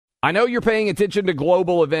I know you're paying attention to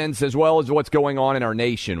global events as well as what's going on in our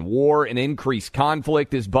nation. War and increased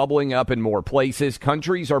conflict is bubbling up in more places.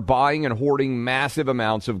 Countries are buying and hoarding massive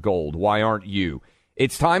amounts of gold. Why aren't you?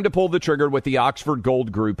 It's time to pull the trigger with the Oxford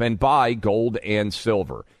Gold Group and buy gold and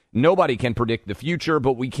silver. Nobody can predict the future,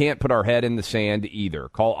 but we can't put our head in the sand either.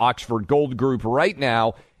 Call Oxford Gold Group right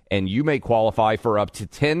now, and you may qualify for up to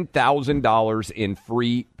 $10,000 in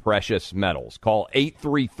free precious metals. Call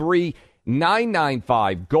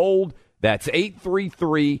 833-995-GOLD. That's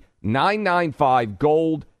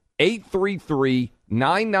 833-995-GOLD,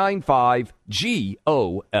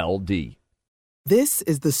 833-995-GOLD. This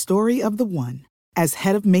is the story of the one. As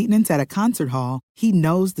head of maintenance at a concert hall, he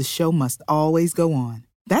knows the show must always go on.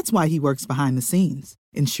 That's why he works behind the scenes,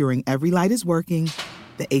 ensuring every light is working,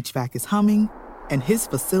 the HVAC is humming, and his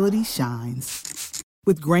facility shines.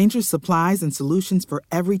 With Grainger's supplies and solutions for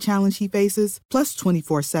every challenge he faces, plus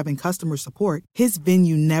 24/7 customer support, his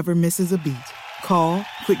venue never misses a beat. Call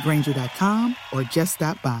quickgrainger.com or just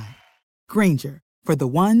stop by. Grainger, for the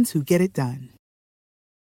ones who get it done.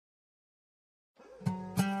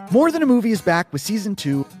 More Than a Movie is back with Season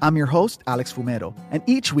 2. I'm your host, Alex Fumero, and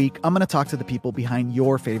each week I'm going to talk to the people behind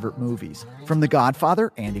your favorite movies. From The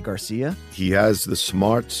Godfather, Andy Garcia. He has the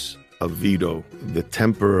smarts of Vito, the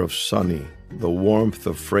temper of Sonny, the warmth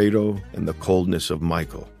of Fredo, and the coldness of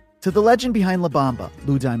Michael. To the legend behind La Bamba,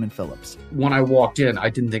 Lou Diamond Phillips. When I walked in, I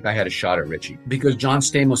didn't think I had a shot at Richie because John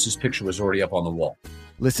Stamos' picture was already up on the wall.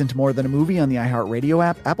 Listen to More Than a Movie on the iHeartRadio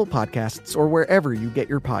app, Apple Podcasts, or wherever you get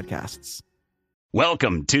your podcasts.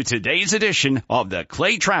 Welcome to today's edition of the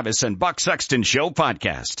Clay Travis and Buck Sexton Show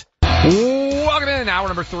podcast. Welcome in, hour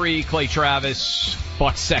number 3, Clay Travis,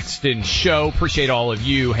 Buck Sexton Show. Appreciate all of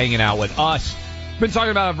you hanging out with us. Been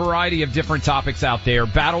talking about a variety of different topics out there.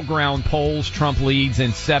 Battleground polls, Trump leads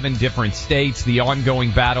in 7 different states. The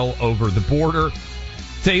ongoing battle over the border.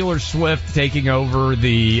 Taylor Swift taking over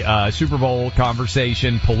the Super Bowl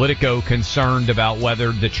conversation. Politico concerned about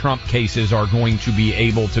whether the Trump cases are going to be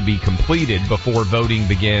able to be completed before voting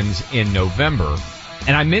begins in November.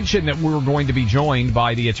 And I mentioned that we were going to be joined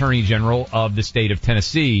by the Attorney General of the state of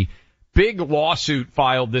Tennessee. Big lawsuit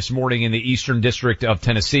filed this morning in the Eastern District of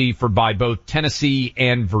Tennessee by both Tennessee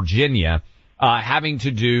and Virginia, having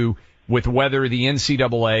to do with whether the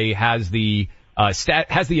NCAA has the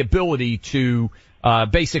ability to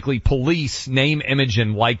basically police name, image,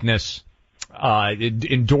 and likeness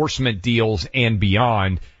endorsement deals and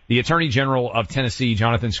beyond. The Attorney General of Tennessee,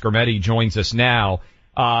 Jonathan Skrmetti, joins us now.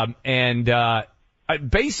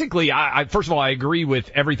 Basically, first of all, I agree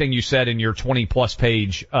with everything you said in your 20-plus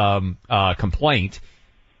page complaint.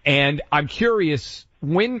 And I'm curious,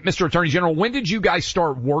 Mr. Attorney General, when did you guys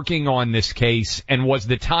start working on this case, and was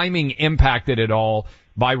the timing impacted at all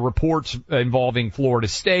by reports involving Florida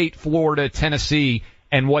State, Florida, Tennessee,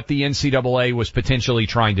 and what the NCAA was potentially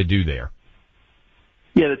trying to do there?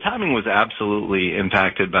 Yeah, the timing was absolutely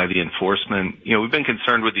impacted by the enforcement. You know, we've been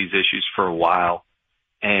concerned with these issues for a while,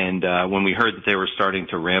 and when we heard that they were starting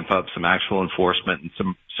to ramp up some actual enforcement and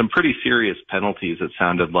some pretty serious penalties, it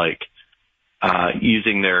sounded like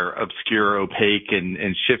using their obscure, opaque,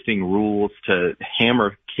 and shifting rules to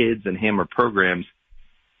hammer kids and hammer programs.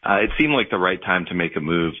 It seemed like the right time to make a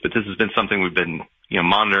move, but this has been something we've been,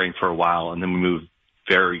 monitoring for a while, and then we moved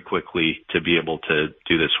very quickly to be able to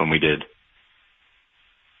do this when we did.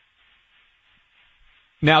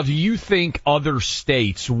 Now, do you think other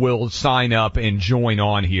states will sign up and join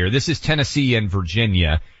on here? This is Tennessee and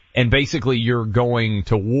Virginia, and basically you're going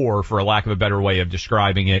to war, for a lack of a better way of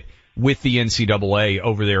describing it, with the NCAA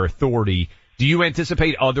over their authority. Do you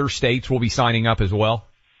anticipate other states will be signing up as well?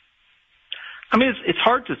 I mean, it's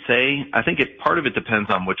hard to say. I think part of it depends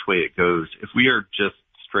on which way it goes. If we are just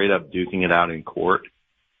straight up duking it out in court,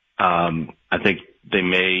 I think they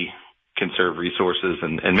may conserve resources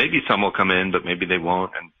and maybe some will come in, but maybe they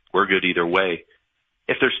won't, and we're good either way.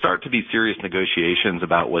 If there start to be serious negotiations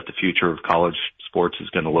about what the future of college sports is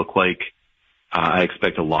going to look like, I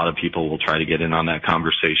expect a lot of people will try to get in on that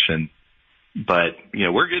conversation. But,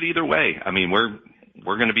 we're good either way. I mean, we're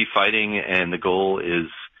going to be fighting, and the goal is,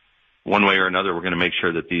 one way or another, we're going to make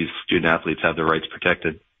sure that these student athletes have their rights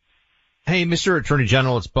protected. Hey, Mr. Attorney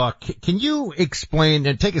General, it's Buck. Can you explain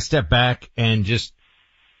and take a step back and just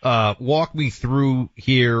walk me through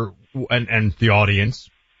here and the audience,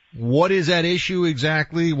 what is at issue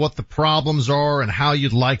exactly, what the problems are, and how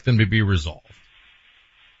you'd like them to be resolved?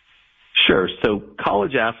 Sure. So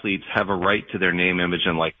college athletes have a right to their name, image,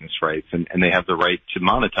 and likeness rights, and they have the right to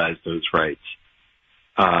monetize those rights.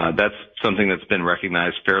 That's something that's been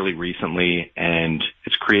recognized fairly recently, and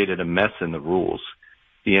it's created a mess in the rules.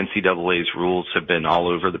 The NCAA's rules have been all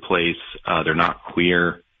over the place. They're not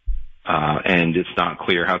clear. and it's not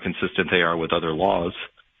clear how consistent they are with other laws.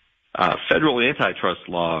 Federal antitrust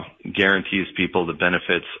law guarantees people the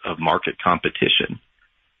benefits of market competition.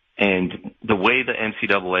 And the way the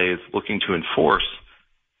NCAA is looking to enforce,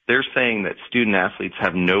 they're saying that student athletes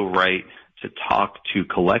have no right to talk to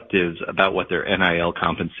collectives about what their NIL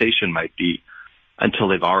compensation might be until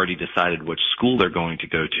they've already decided which school they're going to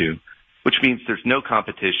go to, which means there's no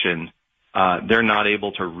competition. They're not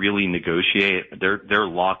able to really negotiate. They're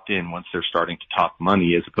locked in once they're starting to talk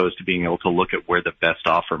money, as opposed to being able to look at where the best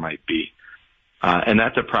offer might be. And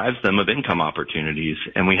that deprives them of income opportunities.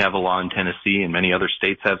 And we have a law in Tennessee, and many other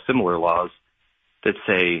states have similar laws that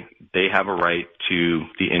say they have a right to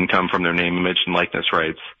the income from their name, image, and likeness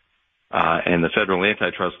rights. And the federal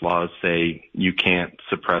antitrust laws say you can't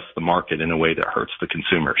suppress the market in a way that hurts the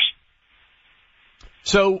consumers.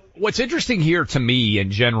 So what's interesting here to me in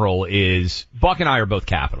general is Buck and I are both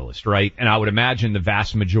capitalists, right? And I would imagine the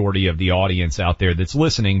vast majority of the audience out there that's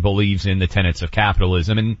listening believes in the tenets of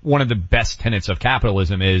capitalism. And one of the best tenets of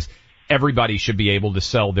capitalism is everybody should be able to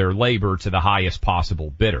sell their labor to the highest possible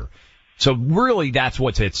bidder. So really that's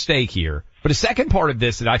what's at stake here. But a second part of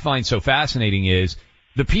this that I find so fascinating is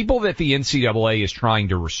the people that the NCAA is trying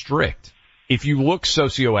to restrict, if you look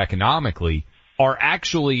socioeconomically, are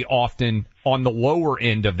actually often on the lower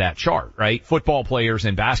end of that chart, right? Football players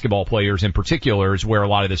and basketball players in particular is where a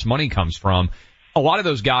lot of this money comes from. A lot of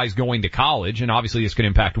those guys going to college, and obviously this could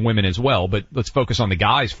impact women as well, but let's focus on the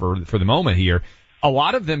guys for the moment here. A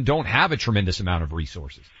lot of them don't have a tremendous amount of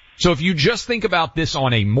resources. So if you just think about this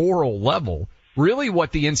on a moral level, really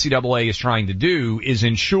what the NCAA is trying to do is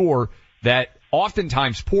ensure that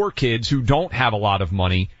oftentimes poor kids who don't have a lot of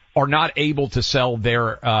money are not able to sell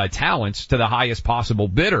their talents to the highest possible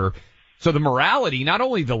bidder. So the morality, not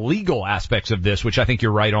only the legal aspects of this, which I think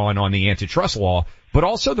you're right on the antitrust law, but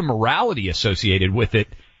also the morality associated with it.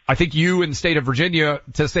 I think you in the state of Virginia,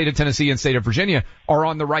 to the state of Tennessee and state of Virginia are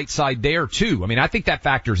on the right side there too. I mean, I think that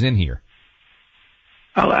factors in here.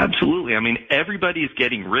 Oh, absolutely. I mean, everybody is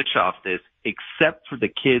getting rich off this except for the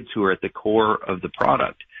kids who are at the core of the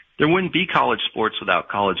product. There wouldn't be college sports without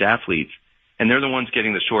college athletes, and they're the ones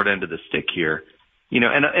getting the short end of the stick here. You know,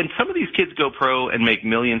 and some of these kids go pro and make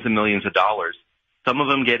millions and millions of dollars. Some of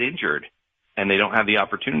them get injured and they don't have the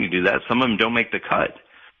opportunity to do that. Some of them don't make the cut.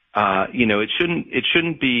 You know, it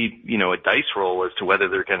shouldn't be, you know, a dice roll as to whether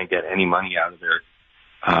they're going to get any money out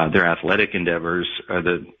of their athletic endeavors or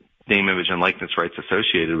the name, image, and likeness rights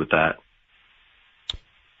associated with that.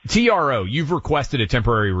 TRO, you've requested a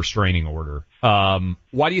temporary restraining order.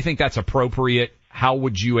 Why do you think that's appropriate? How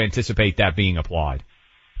would you anticipate that being applied?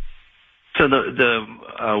 So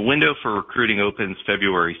the window for recruiting opens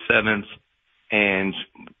February 7th, and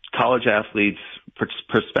college athletes,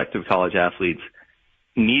 prospective college athletes,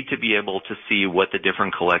 need to be able to see what the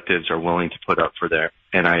different collectives are willing to put up for their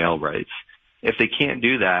NIL rights. If they can't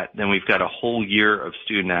do that, then we've got a whole year of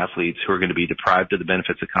student athletes who are going to be deprived of the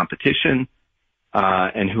benefits of competition,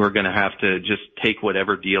 and who are going to have to just take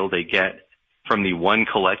whatever deal they get from the one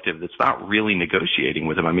collective that's not really negotiating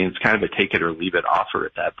with them. I mean, it's kind of a take it or leave it offer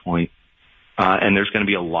at that point. And there's going to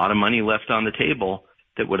be a lot of money left on the table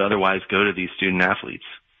that would otherwise go to these student athletes.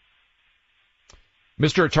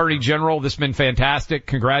 Mr. Attorney General, this has been fantastic.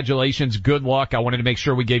 Congratulations. Good luck. I wanted to make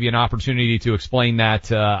sure we gave you an opportunity to explain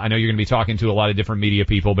that. I know you're going to be talking to a lot of different media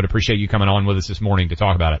people, but appreciate you coming on with us this morning to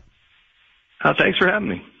talk about it. Thanks for having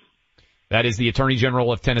me. That is the Attorney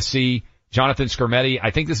General of Tennessee, Jonathan Skrmetti.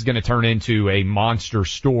 I think this is going to turn into a monster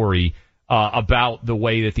story about the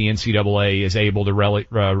way that the NCAA is able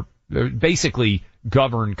to basically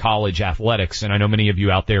govern college athletics, and I know many of you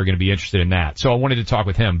out there are going to be interested in that. So I wanted to talk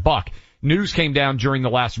with him. Buck, news came down during the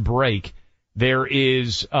last break. There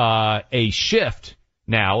is a shift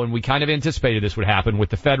now, and we kind of anticipated this would happen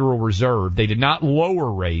with the Federal Reserve. They did not lower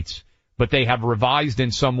rates, but they have revised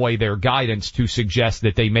in some way their guidance to suggest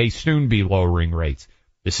that they may soon be lowering rates.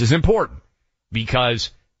 This is important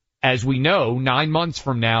because, as we know, 9 months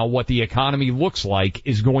from now, what the economy looks like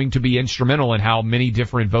is going to be instrumental in how many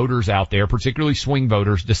different voters out there, particularly swing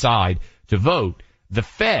voters, decide to vote. The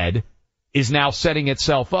Fed is now setting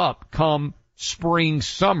itself up come spring,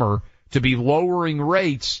 summer to be lowering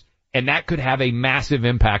rates, and that could have a massive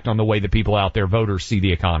impact on the way that people out there, voters, see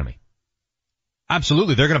the economy.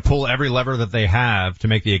 Absolutely. They're going to pull every lever that they have to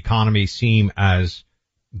make the economy seem as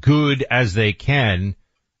good as they can,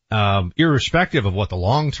 irrespective of what the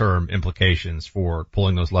long-term implications for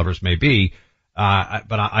pulling those levers may be.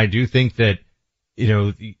 But I do think that, you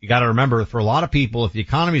know, you got to remember, for a lot of people, if the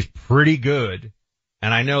economy is pretty good,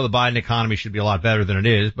 and I know the Biden economy should be a lot better than it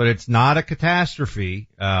is, but it's not a catastrophe,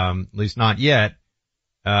 at least not yet.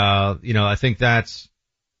 You know, I think that's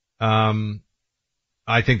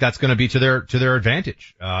I think that's going to be to their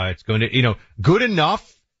advantage. It's going to, good enough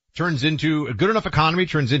a good enough economy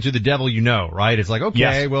turns into the devil, right? It's like, okay,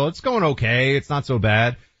 yes. Well, it's going okay. It's not so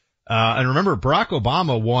bad. And remember, Barack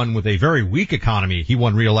Obama won with a very weak economy. He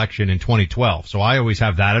won re-election in 2012. So I always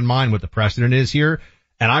have that in mind, what the precedent is here.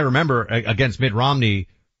 And I remember against Mitt Romney,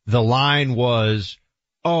 the line was,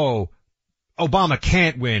 Obama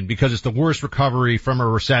can't win because it's the worst recovery from a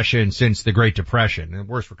recession since the Great Depression, and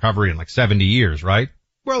the worst recovery in like 70 years, right?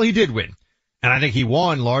 Well, he did win. And I think he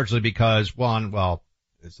won largely because,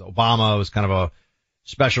 Obama was kind of a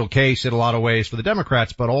special case in a lot of ways for the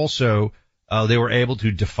Democrats, but also they were able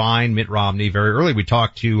to define Mitt Romney very early. We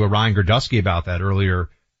talked to Ryan Gerdusky about that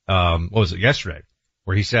earlier, yesterday,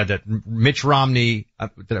 where he said that Mitch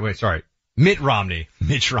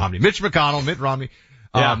McConnell, Mitt Romney.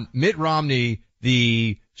 Yeah. Mitt Romney,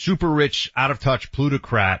 the super rich, out of touch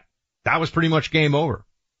plutocrat, that was pretty much game over.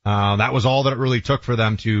 That was all that it really took for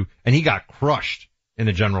them and he got crushed in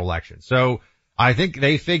the general election. So I think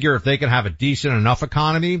they figure if they can have a decent enough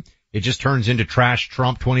economy, it just turns into trash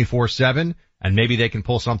Trump 24/7, and maybe they can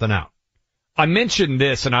pull something out. I mentioned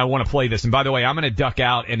this, and I want to play this. And by the way, I'm going to duck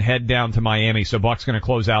out and head down to Miami, so Buck's going to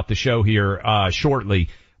close out the show here shortly.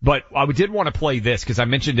 But I did want to play this because I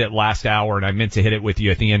mentioned it last hour, and I meant to hit it with you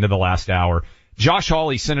at the end of the last hour. Josh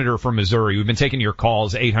Hawley, senator from Missouri. We've been taking your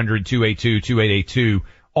calls, 800-282-2882,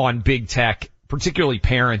 on big tech, particularly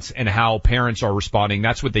parents and how parents are responding.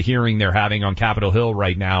 That's what the hearing they're having on Capitol Hill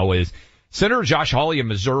right now is. Senator Josh Hawley of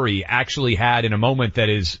Missouri actually had, in a moment that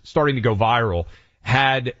is starting to go viral,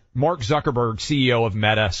 had Mark Zuckerberg, CEO of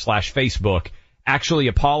Meta/Facebook, actually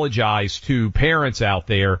apologize to parents out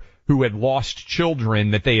there who had lost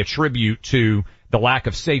children that they attribute to the lack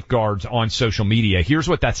of safeguards on social media. Here's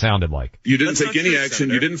what that sounded like. You didn't take any action.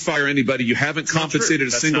 Senator. You didn't fire anybody. You haven't compensated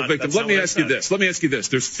a single victim. Let me ask you this.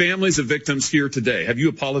 There's families of victims here today. Have you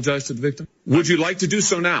apologized to the victim? Would you like to do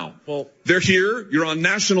so now? Well, they're here. You're on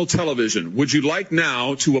national television. Would you like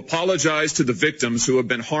now to apologize to the victims who have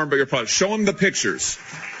been harmed by your product? Show them the pictures.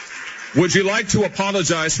 Would you like to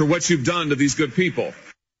apologize for what you've done to these good people?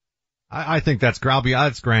 I think that's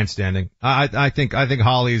grandstanding. I think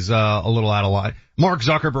Holly's a little out of line. Mark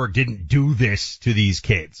Zuckerberg didn't do this to these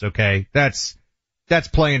kids, okay? That's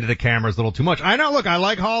playing to the cameras a little too much. I know, look, I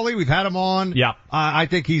like Holly. We've had him on. Yeah. I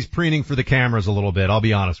think he's preening for the cameras a little bit. I'll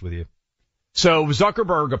be honest with you. So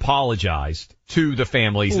Zuckerberg apologized to the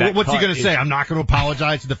families. What's he going to say? I'm not going to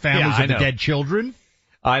apologize to the families of the dead children?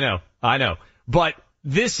 I know. But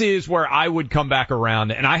this is where I would come back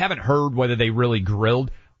around, and I haven't heard whether they really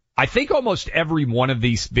grilled. I think almost every one of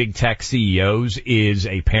these big tech CEOs is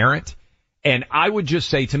a parent. And I would just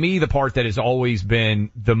say, to me, the part that has always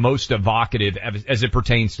been the most evocative as it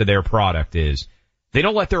pertains to their product is they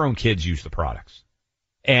don't let their own kids use the products.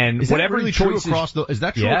 And is whatever that really true across the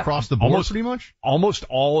across the board pretty much? Almost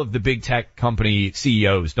all of the big tech company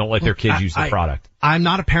CEOs don't let their kids use the product. I'm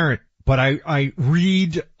not a parent, but I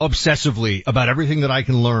read obsessively about everything that I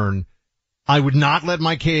can learn. I would not let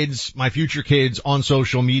my future kids on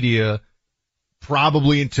social media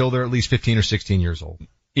probably until they're at least 15 or 16 years old.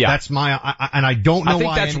 Yeah. That's and I don't know why.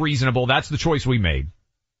 I think that's reasonable. That's the choice we made.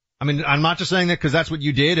 I mean, I'm not just saying that because that's what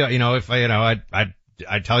you did.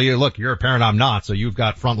 I'd tell you, look, you're a parent, I'm not, so you've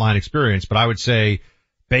got frontline experience. But I would say,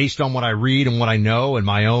 based on what I read and what I know and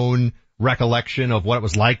my own recollection of what it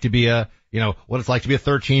was like to be what it's like to be a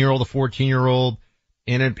 13-year-old, a 14-year-old,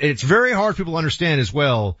 and it's very hard for people to understand as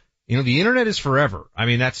well. The internet is forever. I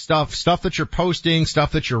mean, that stuff that you're posting,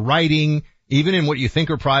 stuff that you're writing, even in what you think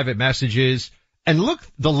are private messages. And look,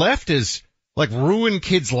 the left is like ruined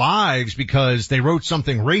kids' lives because they wrote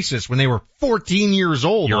something racist when they were 14 years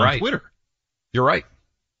old on Twitter. You're right.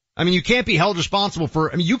 I mean, you can't be held responsible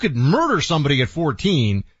you could murder somebody at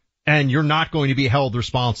 14 and you're not going to be held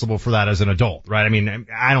responsible for that as an adult, right? I mean,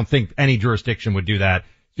 I don't think any jurisdiction would do that.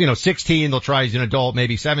 16, they'll try as an adult,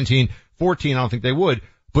 maybe 17, 14, I don't think they would.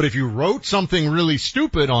 But if you wrote something really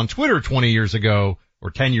stupid on Twitter 20 years ago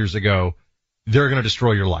or 10 years ago, they're going to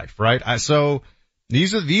destroy your life, right? So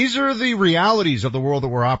these are the realities of the world that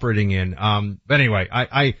we're operating in. But anyway,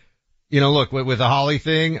 look, with the Holly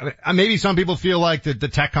thing, maybe some people feel like the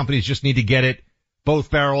tech companies just need to get it both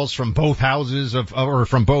barrels from both houses or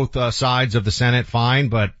from both sides of the Senate, fine.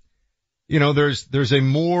 But, there's a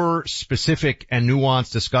more specific and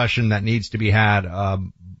nuanced discussion that needs to be had,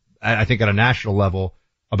 I think at a national level,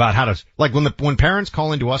 about how to, like when parents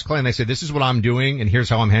call into us, Clay, and they say, this is what I'm doing and here's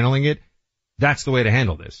how I'm handling it. That's the way to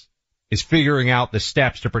handle this, is figuring out the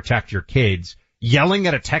steps to protect your kids. Yelling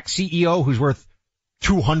at a tech CEO who's worth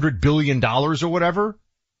 $200 billion or whatever,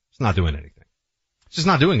 it's not doing anything. It's just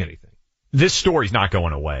not doing anything. this story's not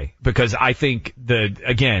going away because I think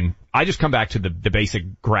I just come back to the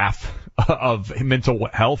basic graph of mental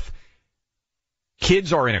health.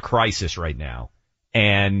 Kids are in a crisis right now,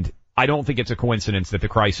 and I don't think it's a coincidence that the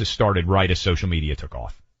crisis started right as social media took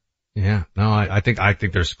off. Yeah, no, I think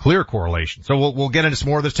there's clear correlation. So we'll get into some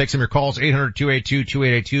more of this. Take some of your calls,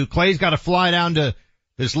 800-282-2882. Clay's got to fly down to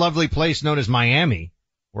this lovely place known as Miami,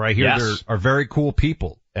 where I hear there are very cool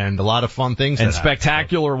people and a lot of fun things. And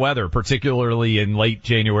spectacular weather, particularly in late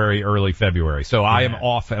January, early February. So I am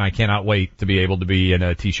off, and I cannot wait to be able to be in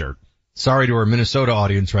a T-shirt. Sorry to our Minnesota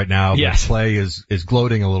audience right now, but Clay is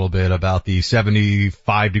gloating a little bit about the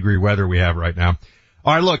 75-degree weather we have right now.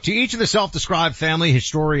 All right, look, to each of the self-described family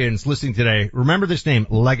historians listening today, remember this name,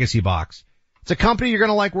 Legacy Box. It's a company you're going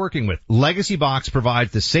to like working with. Legacy Box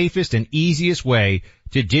provides the safest and easiest way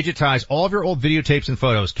to digitize all of your old videotapes and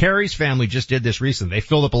photos. Carrie's family just did this recently. They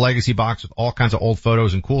filled up a Legacy Box with all kinds of old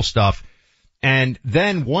photos and cool stuff. And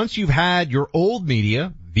then once you've had your old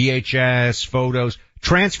media, VHS, photos,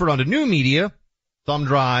 transferred onto new media, thumb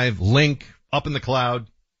drive, link, up in the cloud,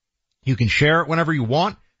 you can share it whenever you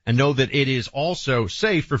want and know that it is also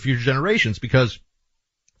safe for future generations because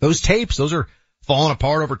those tapes, those are falling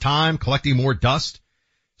apart over time, collecting more dust.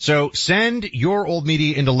 So send your old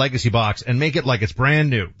media into Legacy Box and make it like it's brand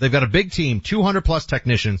new. They've got a big team, 200 plus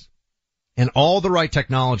technicians, and all the right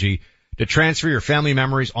technology to transfer your family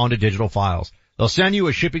memories onto digital files. They'll send you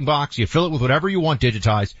a shipping box. You fill it with whatever you want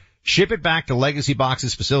digitized. Ship it back to Legacy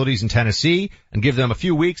Box's facilities in Tennessee and give them a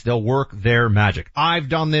few weeks. They'll work their magic. I've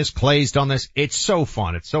done this. Clay's done this. It's so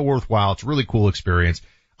fun. It's so worthwhile. It's a really cool experience.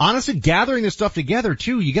 Honestly, gathering this stuff together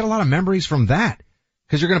too, you get a lot of memories from that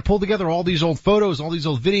because you're going to pull together all these old photos, all these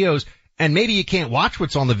old videos, and maybe you can't watch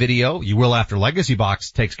what's on the video. You will after Legacy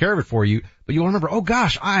Box takes care of it for you, but you'll remember, oh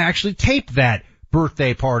gosh, I actually taped that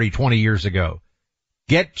birthday party 20 years ago.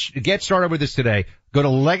 Get started with this today. Go to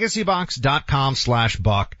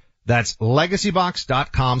legacybox.com/buck. That's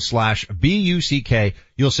legacybox.com/BUCK.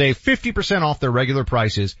 You'll save 50% off their regular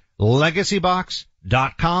prices.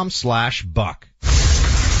 Legacybox.com/buck.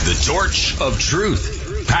 The torch of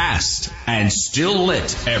truth, passed and still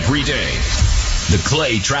lit every day. The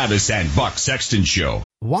Clay Travis and Buck Sexton Show.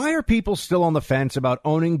 Why are people still on the fence about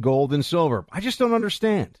owning gold and silver? I just don't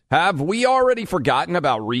understand. Have we already forgotten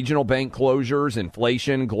about regional bank closures,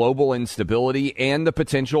 inflation, global instability, and the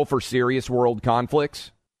potential for serious world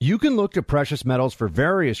conflicts? You can look to precious metals for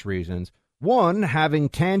various reasons. 1, having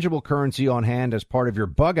tangible currency on hand as part of your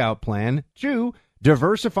bug-out plan. 2,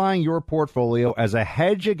 diversifying your portfolio as a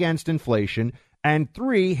hedge against inflation. And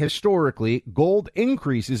 3, historically, gold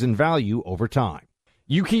increases in value over time.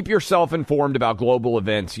 You keep yourself informed about global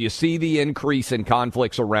events. You see the increase in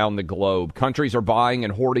conflicts around the globe. Countries are buying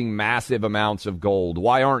and hoarding massive amounts of gold.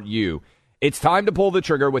 Why aren't you? It's time to pull the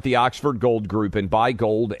trigger with the Oxford Gold Group and buy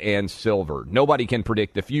gold and silver. Nobody can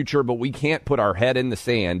predict the future, but we can't put our head in the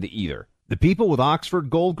sand either. The people with Oxford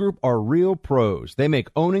Gold Group are real pros. They make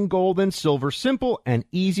owning gold and silver simple and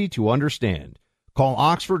easy to understand. Call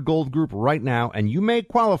Oxford Gold Group right now, and you may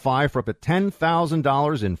qualify for up to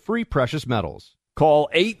 $10,000 in free precious metals. Call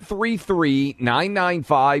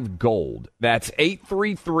 833-995-GOLD. That's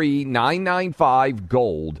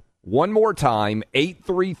 833-995-GOLD. One more time,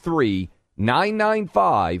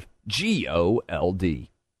 833-995-GOLD.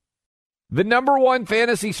 The number one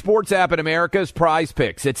fantasy sports app in America is Prize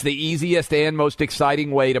Picks. It's the easiest and most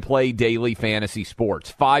exciting way to play daily fantasy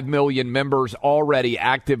sports. 5 million members already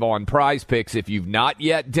active on Prize Picks. If you've not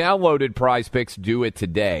yet downloaded Prize Picks, do it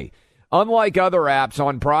today. Unlike other apps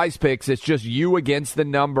on Prize Picks, it's just you against the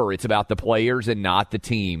number. It's about the players and not the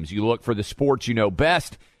teams. You look for the sports you know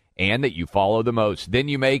best and that you follow the most. Then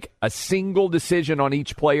you make a single decision on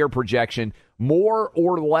each player projection, more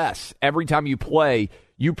or less. Every time you play,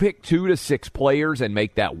 you pick 2 to 6 players and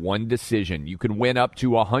make that one decision. You can win up to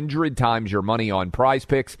 100 times your money on Prize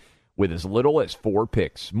Picks with as little as 4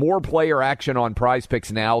 picks. More player action on Prize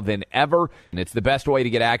Picks now than ever, and it's the best way to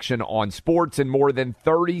get action on sports in more than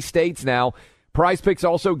 30 states now. Prize Picks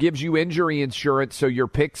also gives you injury insurance so your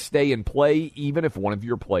picks stay in play even if one of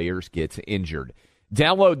your players gets injured.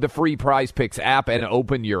 Download the free Prize Picks app and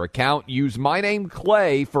open your account. Use my name,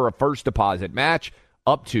 Clay, for a first deposit match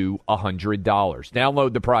up to $100.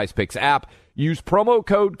 Download the Prize Picks app. Use promo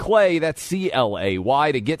code CLAY, that's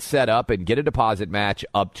CLAY, to get set up and get a deposit match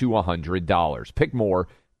up to $100. Pick more,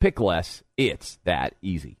 pick less. It's that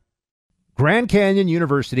easy. Grand Canyon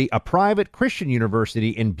University, a private Christian university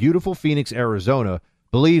in beautiful Phoenix, Arizona,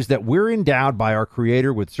 believes that we're endowed by our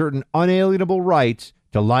Creator with certain unalienable rights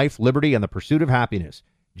to life, liberty, and the pursuit of happiness.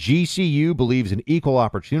 GCU believes in equal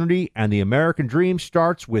opportunity, and the American dream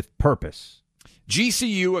starts with purpose.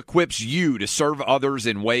 GCU equips you to serve others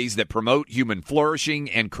in ways that promote human flourishing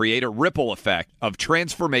and create a ripple effect of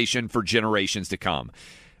transformation for generations to come.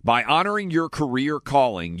 By honoring your career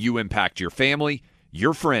calling, you impact your family,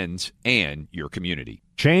 your friends, and your community.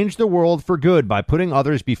 Change the world for good by putting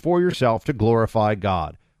others before yourself to glorify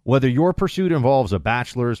God. Whether your pursuit involves a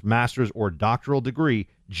bachelor's, master's, or doctoral degree,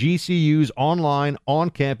 GCU's online,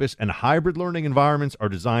 on-campus, and hybrid learning environments are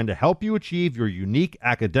designed to help you achieve your unique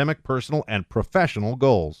academic, personal, and professional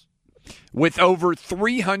goals. With over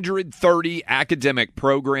 330 academic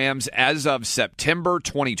programs as of September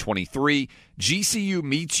 2023, GCU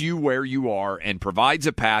meets you where you are and provides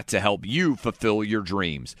a path to help you fulfill your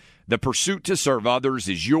dreams. The pursuit to serve others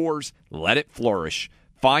is yours. Let it flourish.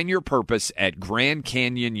 Find your purpose at Grand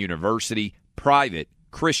Canyon University, private,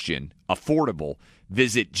 Christian, affordable.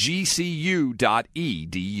 Visit gcu.edu.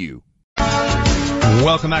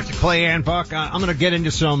 Welcome back to Clay and Buck. I'm going to get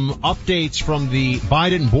into some updates from the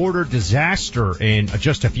Biden border disaster in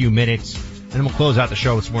just a few minutes, and then we'll close out the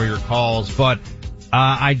show with some more of your calls. But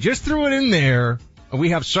I just threw it in there.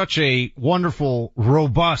 We have such a wonderful,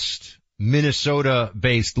 robust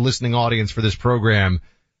Minnesota-based listening audience for this program,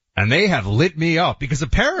 and they have lit me up because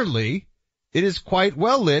apparently it is quite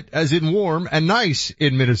well lit, as in warm and nice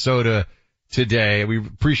in Minnesota today. We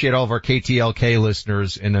appreciate all of our KTLK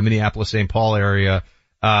listeners in the Minneapolis-St. Paul area.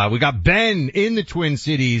 We got Ben in the Twin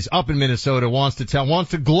Cities up in Minnesota, wants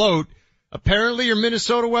to gloat. Apparently your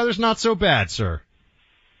Minnesota weather's not so bad, sir.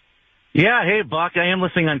 Yeah, hey, Buck. I am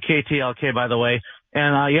listening on KTLK, by the way.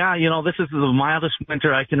 And, this is the mildest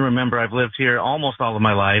winter I can remember. I've lived here almost all of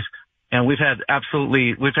my life. And we've had a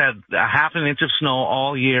half an inch of snow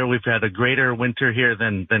all year. We've had a greater winter here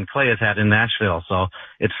than Clay has had in Nashville. So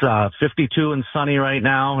it's 52 and sunny right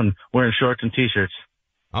now, and we're in shorts and T-shirts.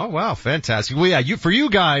 Oh, wow. Fantastic. Well, yeah, for you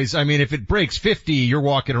guys, I mean, if it breaks 50, you're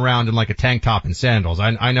walking around in like a tank top and sandals.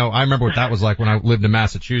 I know, I remember what that was like when I lived in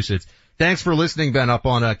Massachusetts. Thanks for listening, Ben, up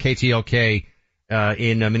on KTLK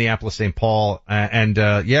in Minneapolis-St. Paul.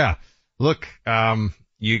 Look,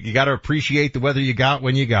 you got to appreciate the weather you got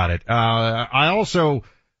when you got it. If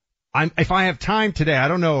I have time today, I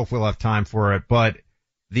don't know if we'll have time for it, but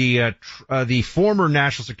the former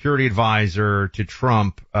national security advisor to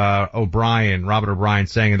Trump, Robert O'Brien,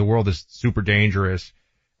 saying the world is super dangerous.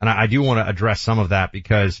 And I do want to address some of that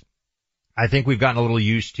because I think we've gotten a little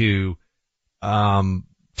used to,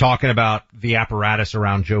 talking about the apparatus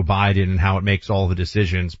around Joe Biden and how it makes all the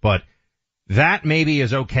decisions, but that maybe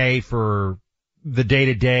is okay for the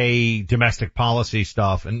day-to-day domestic policy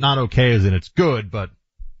stuff, and not okay as in it's good, but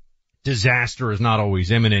disaster is not always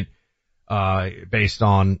imminent, based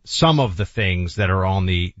on some of the things that are on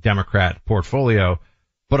the Democrat portfolio.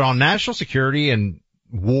 But on national security and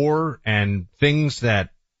war and things that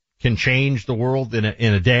can change the world in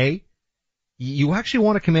a day, you actually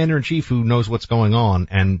want a commander-in-chief who knows what's going on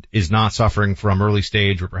and is not suffering from early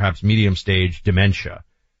stage or perhaps medium stage dementia.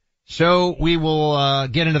 So we will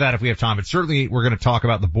get into that if we have time, but certainly we're going to talk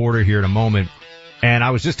about the border here in a moment. And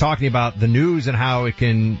I was just talking about the news and how it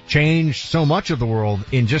can change so much of the world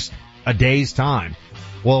in just a day's time.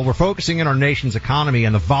 Well, we're focusing in our nation's economy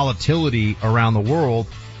and the volatility around the world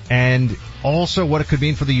and also what it could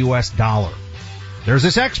mean for the U.S. dollar. There's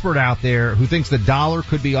this expert out there who thinks the dollar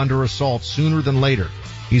could be under assault sooner than later.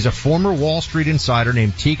 He's a former Wall Street insider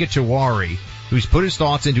named Tika Tiwari, who's put his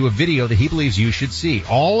thoughts into a video that he believes you should see.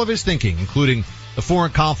 All of his thinking, including the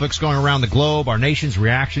foreign conflicts going around the globe, our nation's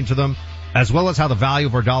reaction to them, as well as how the value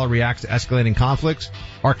of our dollar reacts to escalating conflicts,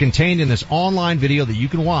 are contained in this online video that you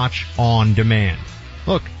can watch on demand.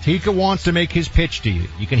 Look, Tika wants to make his pitch to you.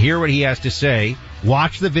 You can hear what he has to say,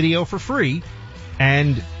 watch the video for free,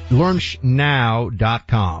 and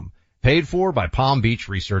LearnShNow.com. Paid for by Palm Beach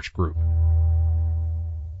Research Group.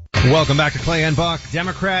 Welcome back to Clay and Buck.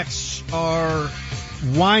 Democrats are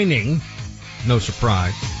whining, no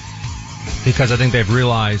surprise, because I think they've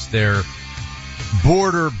realized their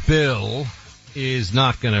border bill is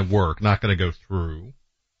not going to work, not going to go through.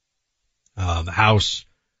 The House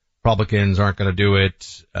Republicans aren't going to do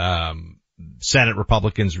it. Senate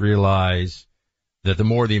Republicans realize that the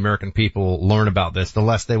more the American people learn about this, the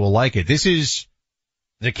less they will like it. This is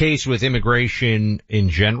the case with immigration in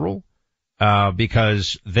general,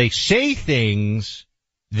 because they say things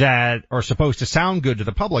that are supposed to sound good to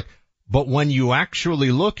the public, but when you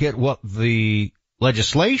actually look at what the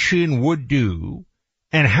legislation would do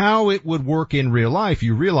and how it would work in real life,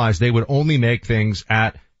 you realize they would only make things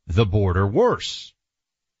at the border worse.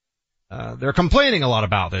 They're complaining a lot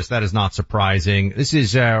about this. That is not surprising. This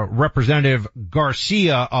is Representative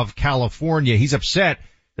Garcia of California. He's upset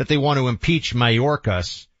that they want to impeach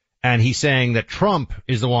Mayorkas And he's saying that Trump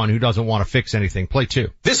is the one who doesn't want to fix anything. Play 2.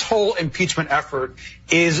 This whole impeachment effort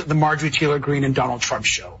is the Marjorie Taylor Greene and Donald Trump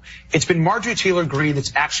show. It's been Marjorie Taylor Greene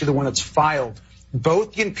that's actually the one that's filed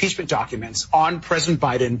both the impeachment documents on President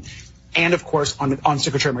Biden and, of course, on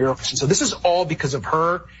Secretary Mayorkas. And so this is all because of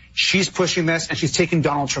her. She's pushing this, and she's taking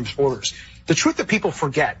Donald Trump's orders. The truth that people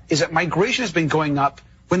forget is that migration has been going up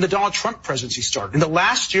when the Donald Trump presidency started. In the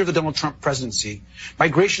last year of the Donald Trump presidency,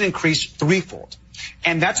 migration increased threefold.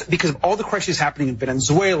 And that's because of all the crises happening in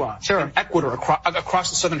Venezuela, and Ecuador, across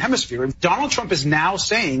the southern hemisphere. And Donald Trump is now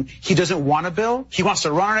saying he doesn't want a bill. He wants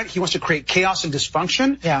to run on it. He wants to create chaos and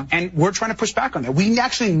dysfunction. Yeah. And we're trying to push back on that. We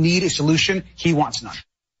actually need a solution. He wants none.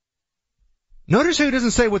 Notice how he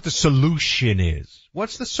doesn't say what the solution is.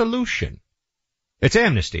 What's the solution? It's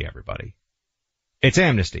amnesty, everybody. It's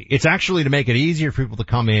amnesty. It's actually to make it easier for people to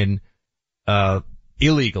come in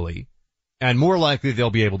illegally, and more likely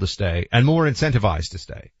they'll be able to stay, and more incentivized to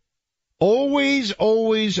stay. Always,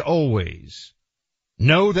 always, always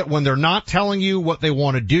know that when they're not telling you what they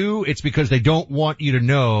want to do, it's because they don't want you to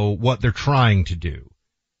know what they're trying to do.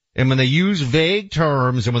 And when they use vague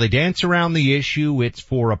terms and when they dance around the issue, it's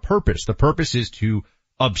for a purpose. The purpose is to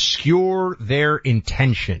obscure their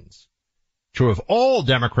intentions. True of all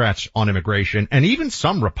Democrats on immigration, and even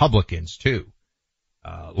some Republicans, too.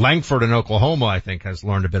 Langford in Oklahoma, I think, has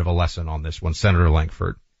learned a bit of a lesson on this one, Senator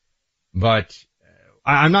Langford. But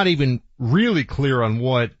I'm not even really clear on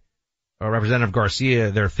what Representative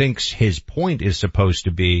Garcia there thinks his point is supposed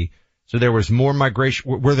to be. So there was more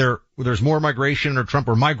migration, there's more migration under Trump,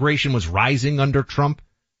 or migration was rising under Trump.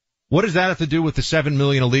 What does that have to do with the 7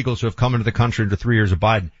 million illegals who have come into the country under 3 years of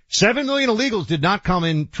Biden? 7 million illegals did not come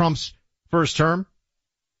in Trump's first term.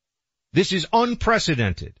 This is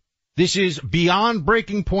unprecedented. This is beyond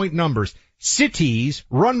breaking point numbers. Cities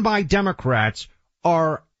run by Democrats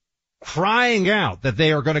are crying out that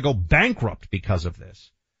they are going to go bankrupt because of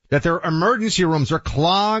this, that their emergency rooms are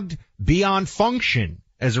clogged beyond function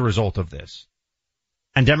as a result of this.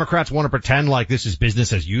 And Democrats want to pretend like this is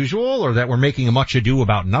business as usual, or that we're making a much ado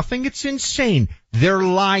about nothing. It's insane. They're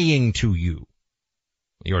lying to you.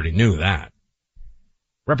 You already knew that.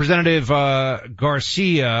 Representative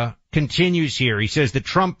Garcia continues here. He says the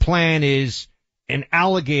Trump plan is an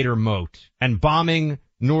alligator moat and bombing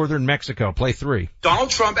northern Mexico. Play 3.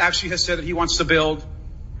 Donald Trump actually has said that he wants to build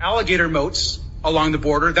alligator moats along the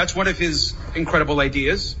border. That's one of his incredible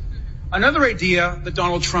ideas. Another idea that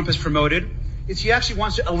Donald Trump has promoted is he actually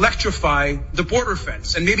wants to electrify the border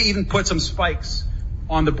fence and maybe even put some spikes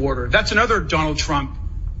on the border. That's another Donald Trump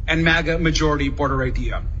and MAGA majority border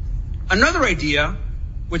idea. Another idea,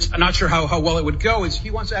 which I'm not sure how well it would go, is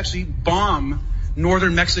he wants to actually bomb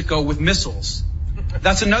northern Mexico with missiles.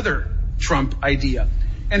 That's another Trump idea.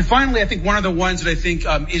 And finally, I think one of the ones that I think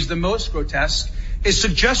is the most grotesque is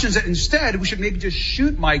suggestions that instead we should maybe just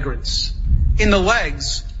shoot migrants in the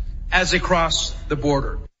legs as they cross the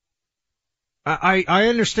border. I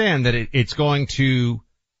understand that it's going to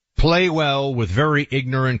play well with very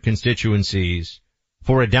ignorant constituencies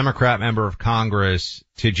for a Democrat member of Congress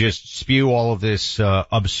to just spew all of this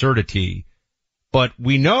absurdity. But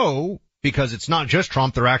we know, because it's not just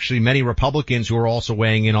Trump, there are actually many Republicans who are also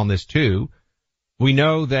weighing in on this too. We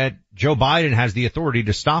know that Joe Biden has the authority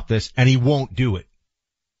to stop this, and he won't do it.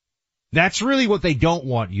 That's really what they don't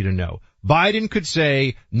want you to know. Biden could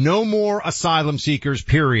say, no more asylum seekers,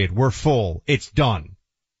 period. We're full. It's done.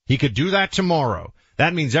 He could do that tomorrow.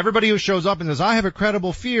 That means everybody who shows up and says, I have a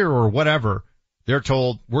credible fear or whatever, they're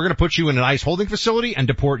told, we're going to put you in an ICE holding facility and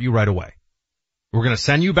deport you right away. We're going to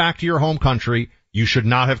send you back to your home country. You should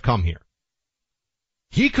not have come here.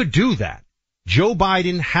 He could do that. Joe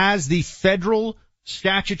Biden has the federal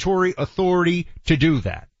statutory authority to do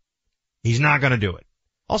that. He's not going to do it.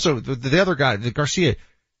 Also, the other guy, Garcia,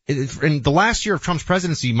 in the last year of Trump's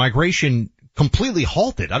presidency, migration completely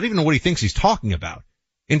halted. I don't even know what he thinks he's talking about.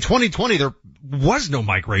 In 2020, there was no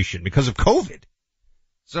migration because of COVID.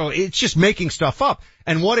 So it's just making stuff up.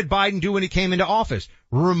 And what did Biden do when he came into office?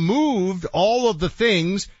 Removed all of the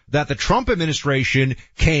things that the Trump administration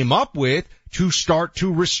came up with to start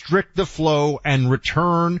to restrict the flow and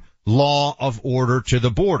return law of order to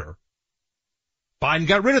the border. Biden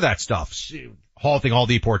got rid of that stuff, halting all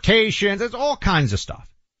deportations. There's all kinds of stuff.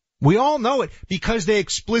 We all know it because they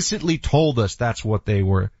explicitly told us that's what they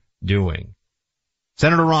were doing.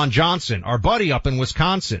 Senator Ron Johnson, our buddy up in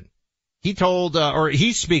Wisconsin, he told,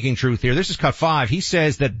 he's speaking truth here. This is cut 5. He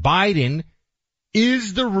says that Biden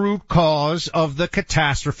is the root cause of the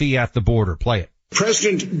catastrophe at the border. Play it.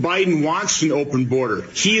 President Biden wants an open border.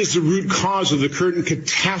 He is the root cause of the current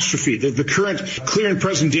catastrophe, the current clear and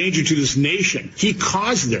present danger to this nation. He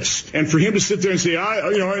caused this. And for him to sit there and say,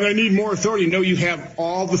 I need more authority. No, you have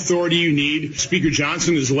all the authority you need. Speaker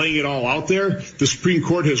Johnson is laying it all out there. The Supreme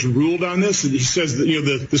Court has ruled on this. He says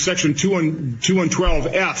that, the section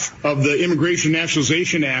 2112F of the Immigration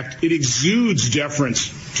Nationalization Act, it exudes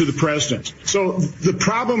deference to the president. So the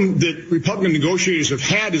problem that Republican negotiators have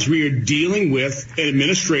had is we are dealing with an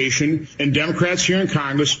administration and Democrats here in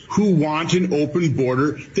Congress who want an open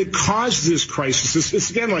border that caused this crisis. It's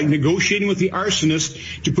again like negotiating with the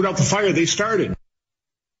arsonist to put out the fire they started.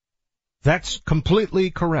 That's completely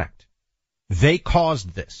correct. They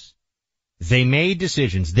caused this. They made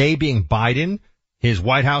decisions. They being Biden, his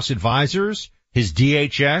White House advisors, his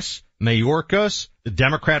DHS, Mayorkas, the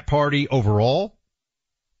Democrat Party overall.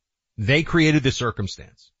 They created the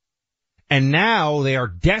circumstance. And now they are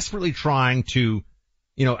desperately trying to,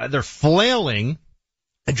 they're flailing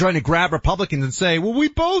and trying to grab Republicans and say, well, we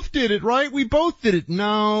both did it, right? We both did it.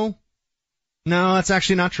 No, that's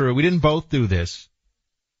actually not true. We didn't both do this.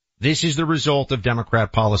 This is the result of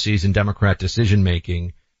Democrat policies and Democrat decision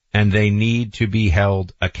making, and they need to be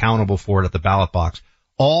held accountable for it at the ballot box.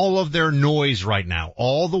 All of their noise right now,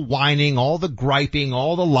 all the whining, all the griping,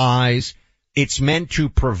 all the lies, it's meant to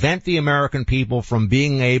prevent the American people from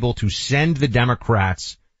being able to send the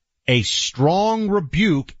Democrats a strong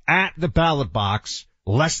rebuke at the ballot box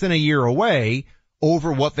less than a year away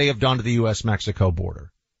over what they have done to the U.S.-Mexico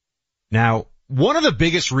border. Now, one of the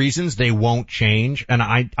biggest reasons they won't change, and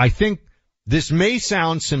I think this may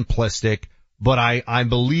sound simplistic, but I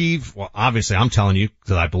believe, well, obviously I'm telling you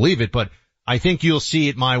that I believe it, but I think you'll see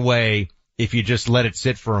it my way if you just let it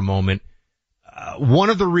sit for a moment. One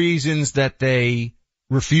of the reasons that they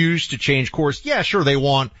refuse to change course, yeah, sure, they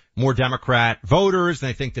want more Democrat voters, and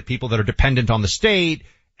they think that people that are dependent on the state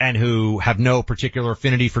and who have no particular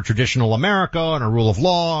affinity for traditional America and a rule of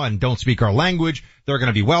law and don't speak our language, there are going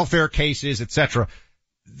to be welfare cases, etc.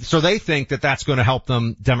 So they think that that's going to help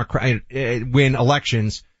them win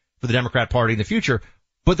elections for the Democrat Party in the future.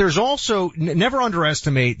 But there's also, never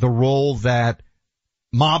underestimate the role that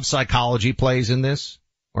mob psychology plays in this,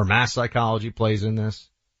 or mass psychology plays in this.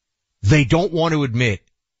 They don't want to admit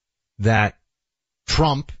that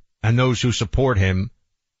Trump and those who support him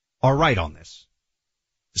are right on this.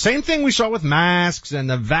 Same thing we saw with masks and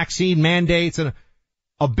the vaccine mandates, and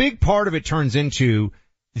a big part of it turns into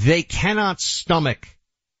they cannot stomach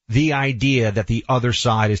the idea that the other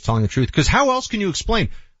side is telling the truth. Because how else can you explain?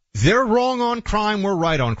 They're wrong on crime, we're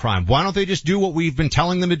right on crime. Why don't they just do what we've been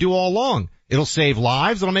telling them to do all along? It'll save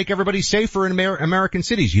lives. It'll make everybody safer in American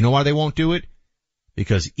cities. You know why they won't do it?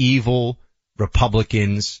 Because evil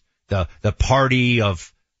Republicans, the party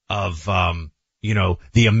of the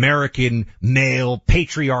American male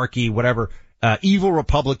patriarchy, whatever, evil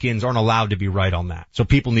Republicans aren't allowed to be right on that. So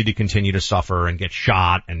people need to continue to suffer and get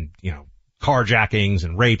shot and, carjackings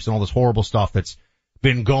and rapes and all this horrible stuff that's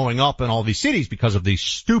been going up in all these cities because of these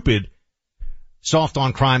stupid soft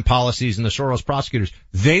on crime policies and the Soros prosecutors.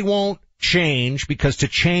 They won't change because to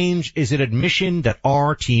change is an admission that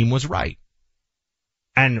our team was right.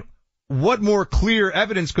 And what more clear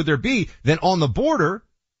evidence could there be than on the border?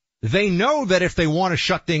 They know that if they want to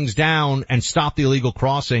shut things down and stop the illegal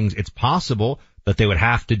crossings, it's possible that they would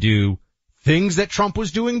have to do things that Trump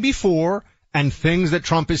was doing before and things that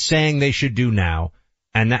Trump is saying they should do now.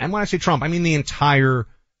 And when I say Trump, I mean the entire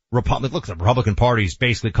Republican. Look, the Republican Party is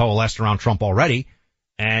basically coalesced around Trump already.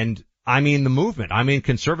 And I mean the movement. I mean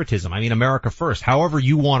conservatism. I mean America first. However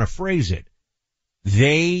you want to phrase it.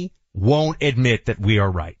 They won't admit that we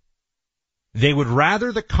are right. They would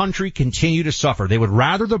rather the country continue to suffer. They would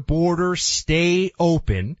rather the border stay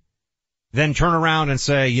open than turn around and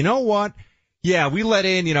say, you know what? Yeah, we let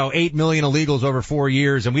in, 8 million illegals over 4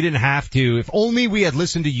 years and we didn't have to. If only we had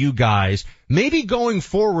listened to you guys, maybe going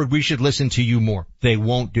forward we should listen to you more. They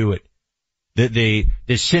won't do it. The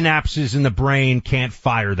synapses in the brain can't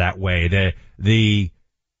fire that way. The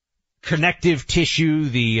connective tissue,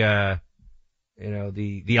 the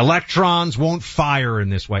electrons won't fire in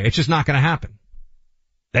this way. It's just not going to happen.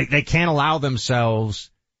 They can't allow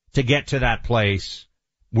themselves to get to that place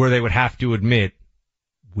where they would have to admit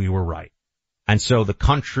we were right. And so the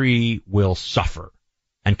country will suffer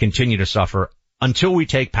and continue to suffer until we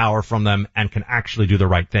take power from them and can actually do the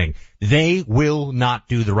right thing. They will not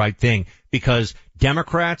do the right thing because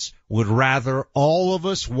Democrats would rather all of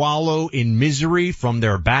us wallow in misery from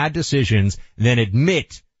their bad decisions than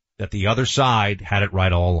admit that the other side had it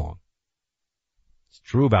right all along. It's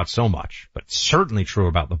true about so much, but certainly true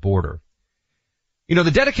about the border. You know,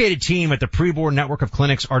 the dedicated team at the Preborn Network of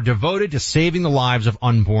Clinics are devoted to saving the lives of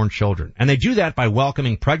unborn children. And they do that by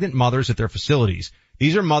welcoming pregnant mothers at their facilities.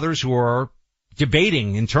 These are mothers who are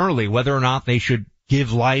debating internally whether or not they should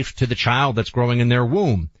give life to the child that's growing in their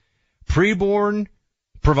womb. Preborn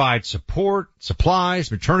provides support,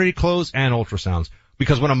 supplies, maternity clothes, and ultrasounds.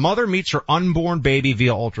 Because when a mother meets her unborn baby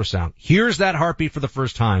via ultrasound, hears that heartbeat for the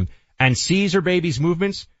first time, and sees her baby's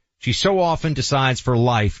movements, she so often decides for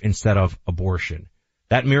life instead of abortion.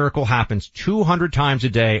 That miracle happens 200 times a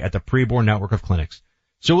day at the Preborn Network of Clinics.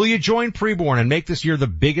 So will you join Preborn and make this year the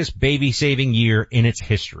biggest baby-saving year in its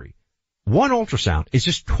history? One ultrasound is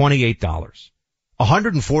just $28.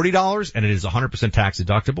 $140, and it is 100% tax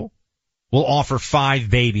deductible, will offer 5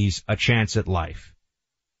 babies a chance at life.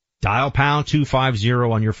 Dial pound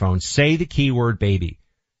 250 on your phone. Say the keyword baby.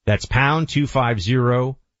 That's pound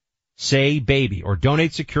 250, say baby, or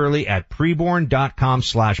donate securely at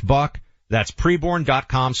preborn.com/buck. That's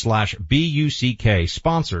preborn.com/BUCK,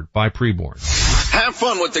 sponsored by Preborn. Have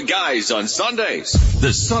fun with the guys on Sundays.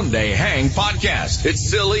 The Sunday Hang Podcast. It's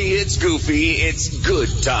silly, it's goofy, it's good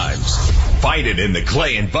times. Find it in the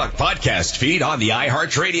Clay and Buck podcast feed on the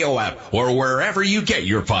iHeartRadio app or wherever you get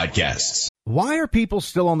your podcasts. Why are people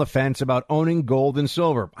still on the fence about owning gold and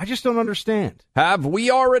silver? I just don't understand. Have we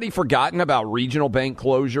already forgotten about regional bank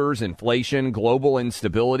closures, inflation, global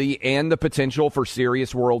instability, and the potential for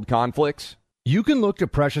serious world conflicts? You can look to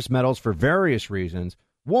precious metals for various reasons.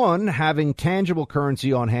 1, having tangible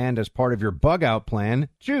currency on hand as part of your bug-out plan.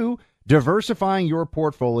 2, diversifying your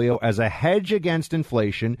portfolio as a hedge against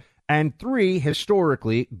inflation. And 3,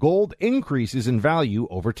 historically, gold increases in value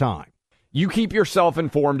over time. You keep yourself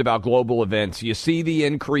informed about global events. You see the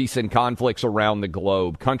increase in conflicts around the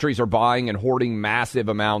globe. Countries are buying and hoarding massive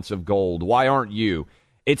amounts of gold. Why aren't you?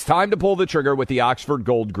 It's time to pull the trigger with the Oxford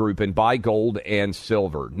Gold Group and buy gold and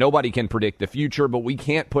silver. Nobody can predict the future, but we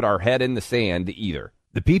can't put our head in the sand either.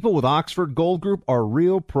 The people with Oxford Gold Group are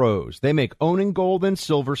real pros. They make owning gold and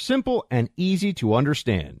silver simple and easy to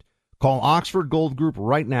understand. Call Oxford Gold Group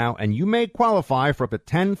right now, and you may qualify for up to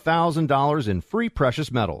 $10,000 in free precious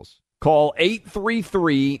metals. Call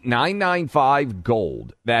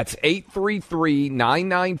 833-995-GOLD. That's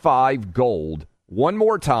 833-995-GOLD. One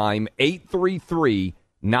more time,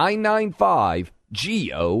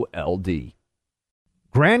 833-995-GOLD.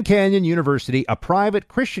 Grand Canyon University, a private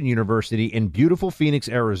Christian university in beautiful Phoenix,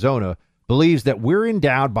 Arizona, believes that we're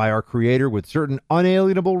endowed by our Creator with certain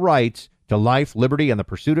unalienable rights to life, liberty, and the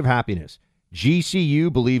pursuit of happiness.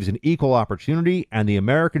 GCU believes in equal opportunity, and the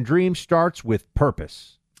American dream starts with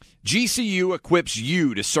purpose. GCU equips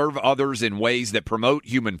you to serve others in ways that promote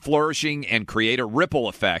human flourishing and create a ripple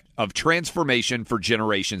effect of transformation for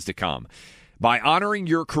generations to come. By honoring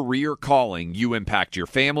your career calling, you impact your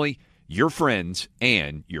family, your friends,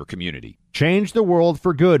 and your community. Change the world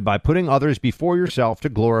for good by putting others before yourself to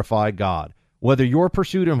glorify God. Whether your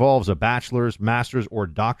pursuit involves a bachelor's, master's, or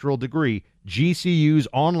doctoral degree, GCU's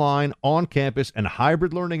online, on-campus, and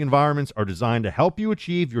hybrid learning environments are designed to help you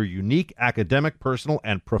achieve your unique academic, personal,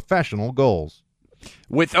 and professional goals.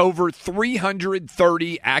 With over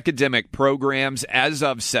 330 academic programs as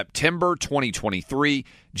of September 2023,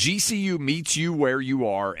 GCU meets you where you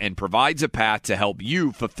are and provides a path to help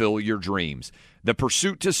you fulfill your dreams. The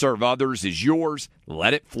pursuit to serve others is yours.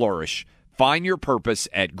 Let it flourish. Find your purpose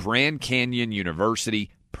at Grand Canyon University,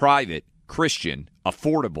 private, Christian,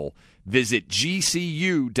 affordable. Visit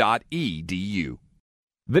gcu.edu.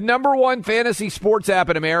 The number one fantasy sports app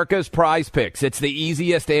in America is Prize Picks. It's the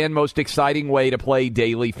easiest and most exciting way to play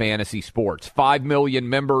daily fantasy sports. 5 million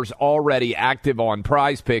members already active on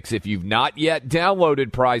Prize Picks. If you've not yet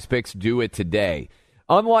downloaded Prize Picks, do it today.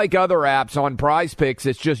 Unlike other apps, on Prize Picks,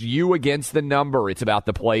 it's just you against the number. It's about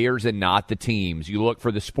the players and not the teams. You look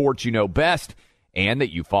for the sports you know best and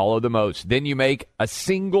that you follow the most. Then you make a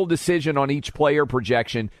single decision on each player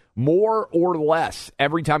projection, more or less.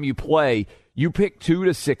 Every time you play, you pick 2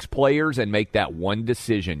 to 6 players and make that one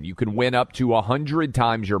decision. You can win up to 100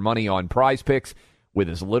 times your money on Prize Picks with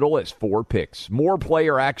as little as 4 picks. More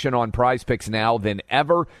player action on Prize Picks now than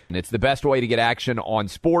ever, and it's the best way to get action on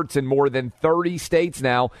sports in more than 30 states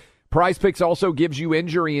now. Prize Picks also gives you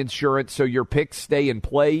injury insurance so your picks stay in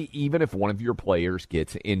play even if one of your players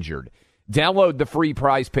gets injured. Download the free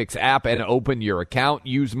Prize Picks app and open your account.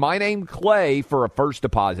 Use my name, Clay, for a first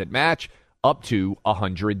deposit match up to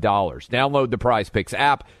 $100. Download the Prize Picks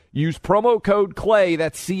app. Use promo code CLAY,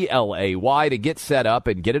 that's C-L-A-Y, to get set up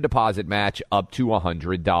and get a deposit match up to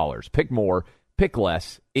 $100. Pick more, pick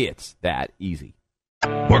less. It's that easy.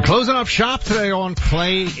 We're closing up shop today on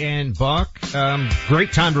Clay and Buck.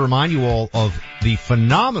 Great time to remind you all of the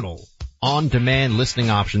phenomenal on-demand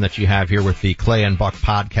listening option that you have here with the Clay and Buck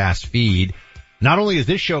podcast feed. Not only is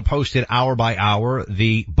this show posted hour by hour,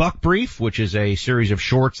 the Buck Brief, which is a series of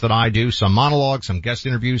shorts that I do, some monologues, some guest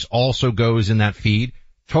interviews, also goes in that feed.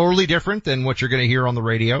 Totally different than what you're going to hear on the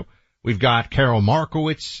radio. We've got Carol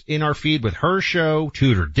Markowitz in our feed with her show,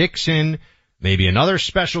 Tudor Dixon, maybe another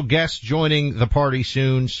special guest joining the party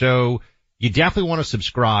soon. So you definitely want to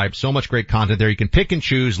subscribe. So much great content there. You can pick and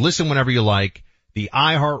choose, listen whenever you like. The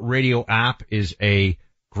iHeartRadio app is a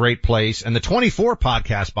great place. And the 24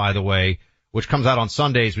 podcast, by the way, which comes out on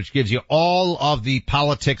Sundays, which gives you all of the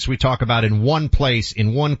politics we talk about in one place,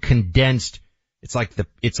 in one condensed. It's like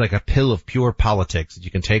a pill of pure politics that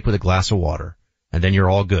you can take with a glass of water, and then you're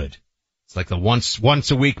all good. It's like the once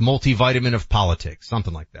a week multivitamin of politics,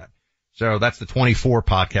 something like that. So that's the 24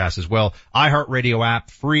 podcast as well. iHeartRadio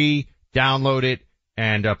app, free, download it,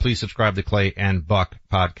 and please subscribe to Clay and Buck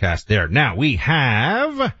podcast there. Now we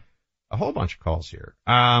have a whole bunch of calls here.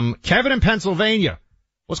 Kevin in Pennsylvania.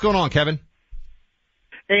 What's going on, Kevin?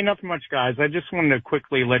 Hey, nothing much, guys. I just wanted to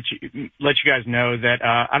quickly let you guys know that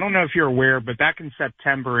I don't know if you're aware, but back in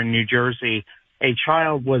September in New Jersey, a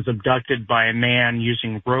child was abducted by a man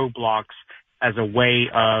using Roblox as a way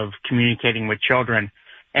of communicating with children.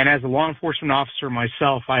 And as a law enforcement officer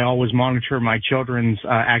myself, I always monitor my children's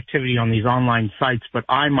activity on these online sites. But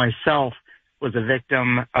I myself was a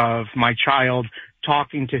victim of my child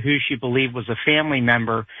talking to who she believed was a family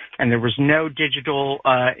member, and there was no digital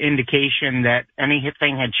indication that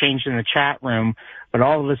anything had changed in the chat room. But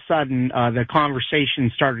all of a sudden, the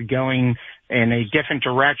conversation started going in a different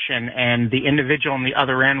direction, and the individual on the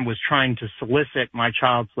other end was trying to solicit my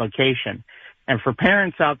child's location. And for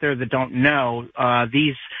parents out there that don't know,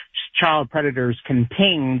 these child predators can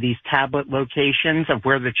ping these tablet locations of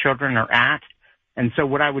where the children are at. And so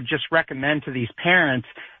what I would just recommend to these parents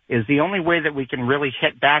is the only way that we can really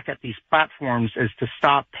hit back at these platforms is to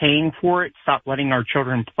stop paying for it, stop letting our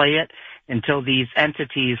children play it until these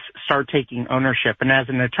entities start taking ownership. And as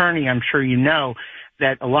an attorney, I'm sure you know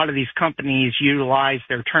that a lot of these companies utilize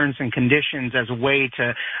their terms and conditions as a way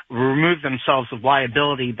to remove themselves of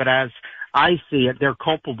liability. But as I see it, they're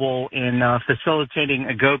culpable in facilitating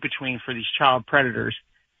a go-between for these child predators.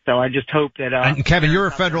 So I just hope that and Kevin, you're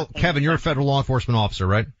a federal law enforcement officer,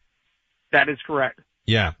 right? That is correct.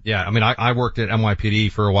 Yeah. I mean, I worked at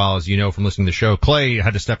NYPD for a while, as you know, from listening to the show. Clay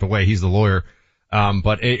had to step away. He's the lawyer.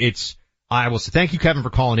 But I will say thank you, Kevin, for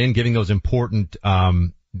calling in, giving those important,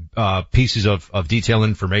 pieces of detailed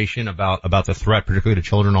information about the threat, particularly to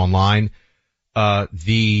children online. I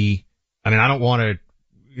don't want to,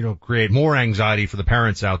 create more anxiety for the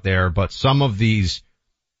parents out there, but some of these,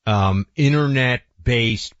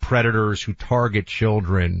 internet-based predators who target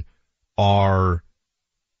children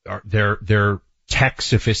they're tech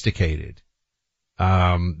sophisticated.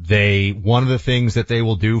 One of the things that they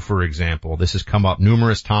will do, for example, this has come up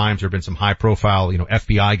numerous times. There have been some high profile,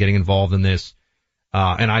 FBI getting involved in this.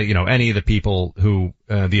 Any of the people who,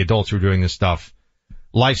 the adults who are doing this stuff,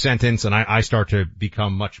 life sentence, and I start to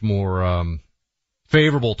become much more,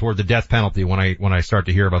 favorable toward the death penalty when I start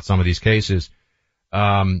to hear about some of these cases.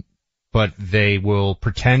 But they will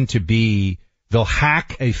pretend they'll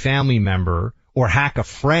hack a family member or hack a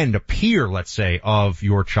friend, a peer, let's say, of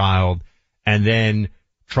your child, and then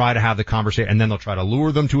try to have the conversation, and then they'll try to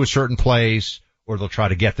lure them to a certain place, or they'll try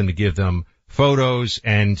to get them to give them photos,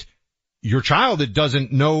 and your child, it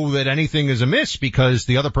doesn't know that anything is amiss because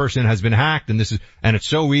the other person has been hacked, and it's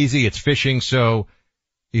so easy, it's phishing, so,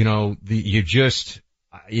 you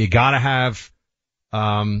gotta have,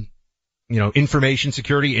 information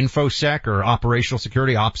security, InfoSec, or operational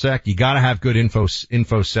security, OPSEC. You gotta have good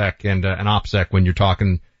InfoSec and OPSEC when you're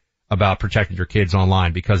talking about protecting your kids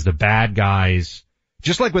online, because the bad guys,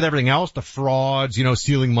 just like with everything else, the frauds,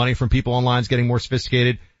 stealing money from people online is getting more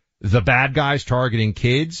sophisticated. The bad guys targeting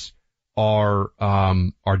kids are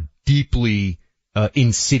deeply,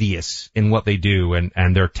 insidious in what they do,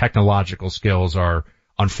 and their technological skills are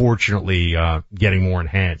unfortunately, getting more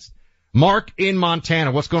enhanced. Mark in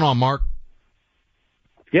Montana. What's going on, Mark?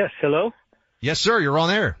 Yes, hello? Yes, sir. You're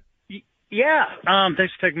on air. Yeah.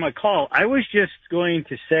 Thanks for taking my call. I was just going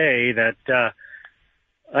to say that,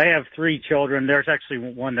 I have 3 children. There's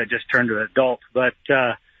actually one that just turned an adult, but,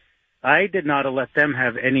 I did not let them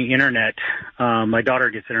have any internet. My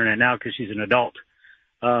daughter gets internet now because she's an adult.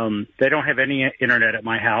 They don't have any internet at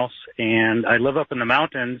my house, and I live up in the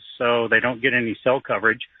mountains, so they don't get any cell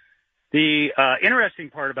coverage. The interesting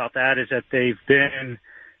part about that is that they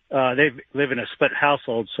live in a split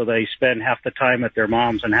household, so they spend half the time at their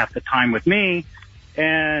mom's and half the time with me.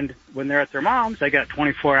 And when they're at their mom's, they got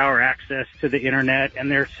 24-hour access to the internet and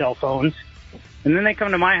their cell phones. And then they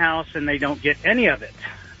come to my house and they don't get any of it.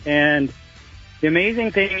 And the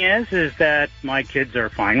amazing thing is that my kids are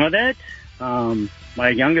fine with it. My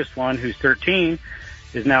youngest one, who's 13,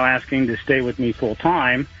 is now asking to stay with me full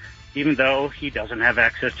time, even though he doesn't have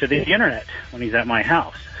access to the internet when he's at my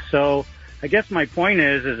house. So I guess my point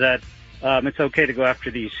is that it's okay to go after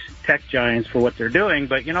these tech giants for what they're doing.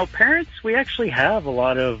 But, you know, parents, we actually have a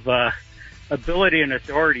lot of ability and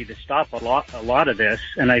authority to stop a lot of this.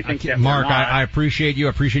 And I think that Mark, I appreciate you. I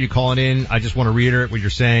appreciate you calling in. I just want to reiterate what you're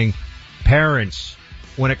saying. Parents,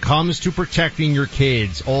 when it comes to protecting your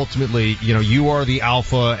kids, ultimately, you know, you are the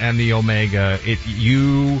alpha and the omega.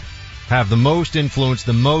 You have the most influence,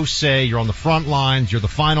 the most say. You're on the front lines. You're the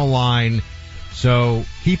final line. So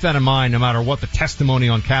keep that in mind no matter what the testimony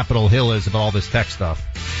on Capitol Hill is about all this tech stuff.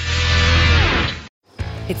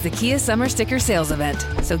 It's the Kia Summer Sticker Sales Event,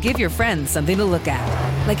 so give your friends something to look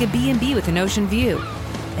at, like a B&B with an ocean view,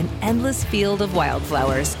 an endless field of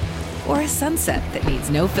wildflowers, or a sunset that needs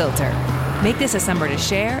no filter. Make this a summer to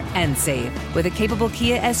share and save with a capable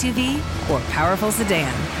Kia SUV or powerful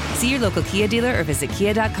sedan. See your local Kia dealer or visit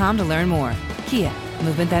kia.com to learn more. Kia,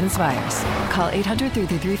 movement that inspires. Call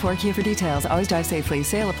 800-3334-KIA for details. Always drive safely.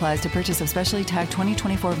 Sale applies to purchase of specially tagged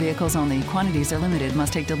 2024 vehicles only. Quantities are limited.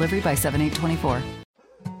 Must take delivery by 7/8/24.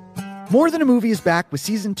 More Than a Movie is back with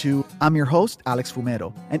Season 2. I'm your host, Alex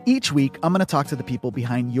Fumero, and each week I'm going to talk to the people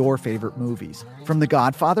behind your favorite movies. From The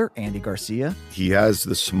Godfather, Andy Garcia. He has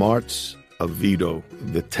the smarts of Vito,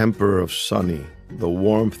 the temper of Sonny, the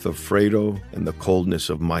warmth of Fredo, and the coldness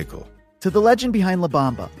of Michael. To the legend behind La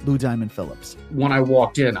Bamba, Lou Diamond Phillips. When I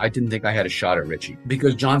walked in, I didn't think I had a shot at Richie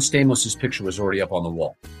because John Stamos' picture was already up on the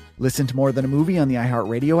wall. Listen to More Than a Movie on the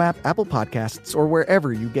iHeartRadio app, Apple Podcasts, or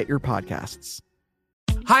wherever you get your podcasts.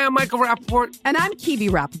 Hi, I'm Michael Rappaport. And I'm Kibi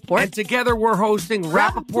Rappaport. And together we're hosting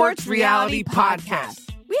Rappaport's Reality Podcast.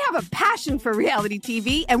 We have a passion for reality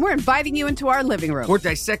TV, and we're inviting you into our living room. We're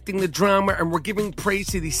dissecting the drama, and we're giving praise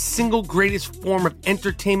to the single greatest form of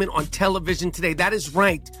entertainment on television today. That is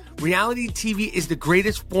right. Reality TV is the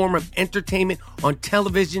greatest form of entertainment on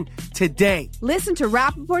television today. Listen to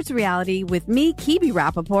Rappaport's Reality with me, Kibi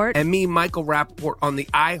Rappaport. And me, Michael Rappaport, on the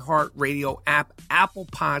iHeartRadio app, Apple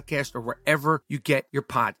Podcast, or wherever you get your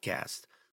podcast.